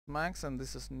Max, and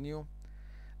this is new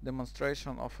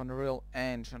demonstration of Unreal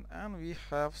Engine, and we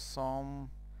have some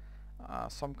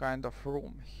kind of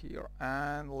room here,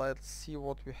 and let's see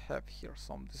what we have here.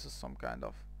 This is some kind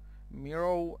of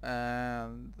mirror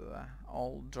and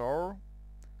old door.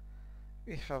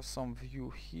 We have some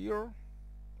view here,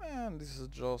 and this is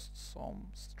just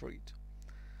some street.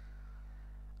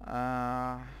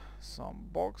 Some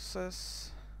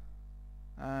boxes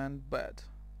and bed.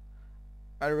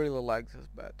 I really like this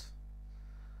bed.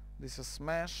 This is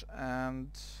mesh,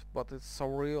 but it's so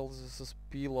real. This is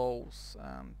pillows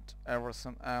and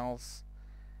everything else.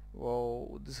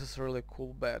 Whoa, this is really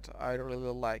cool bed. I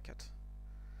really like it.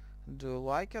 Do you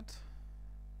like it?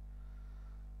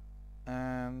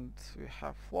 And we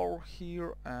have floor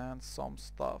here and some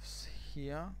stuffs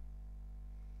here.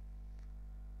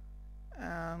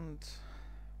 And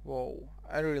whoa,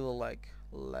 I really like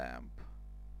lamp.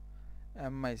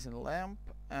 Amazing lamp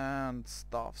and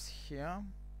stuffs here.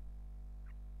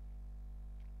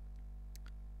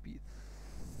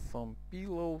 Some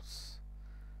pillows.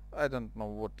 I don't know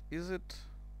what is it.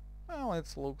 Well,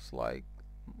 it looks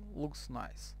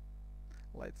nice.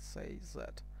 Let's say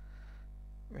that.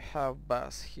 We have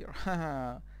bath here.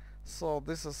 So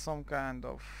this is some kind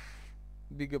of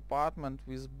big apartment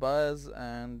with bath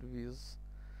and with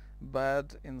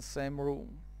bed in the same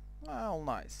room. Well,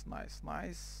 nice.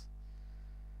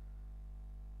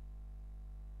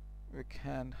 We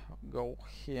can go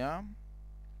here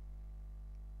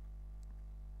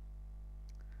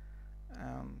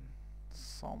and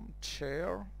some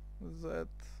chair that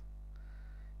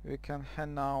we can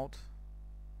hang out.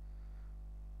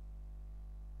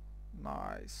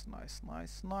 Nice.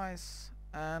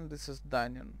 And this is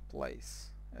dining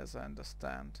place, as I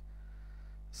understand.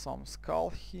 Some skull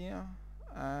here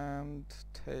and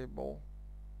table.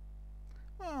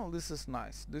 Well, this is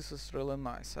nice. This is really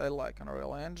nice. I like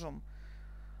Unreal Engine.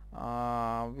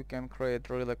 We can create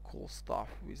really cool stuff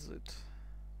with it.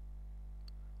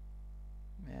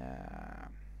 Yeah.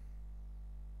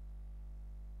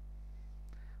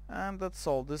 And that's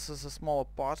all. This is a small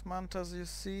apartment, as you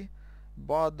see,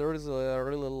 but there is a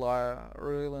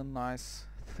really nice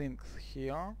thing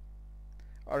here.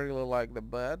 I really like the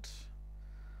bed.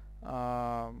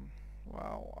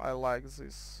 Well, I like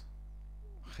this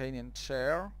hanging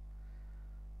chair.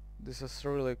 This is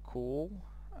really cool,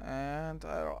 and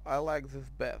I like this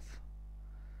bed.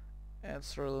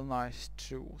 It's really nice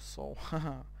too. So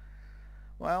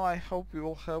well, I hope you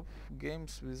will have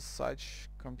games with such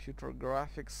computer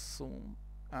graphics soon,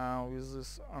 with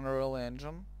this Unreal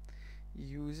Engine,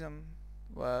 using,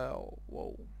 well,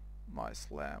 whoa, nice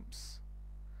lamps,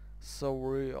 so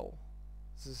real.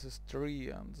 This is tree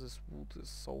and this wood is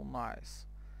so nice.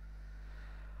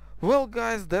 Well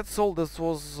guys, that's all. This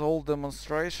was all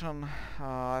demonstration.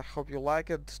 I hope you like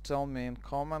it. Tell me in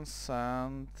comments,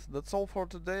 and that's all for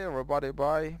today, everybody.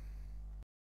 Bye.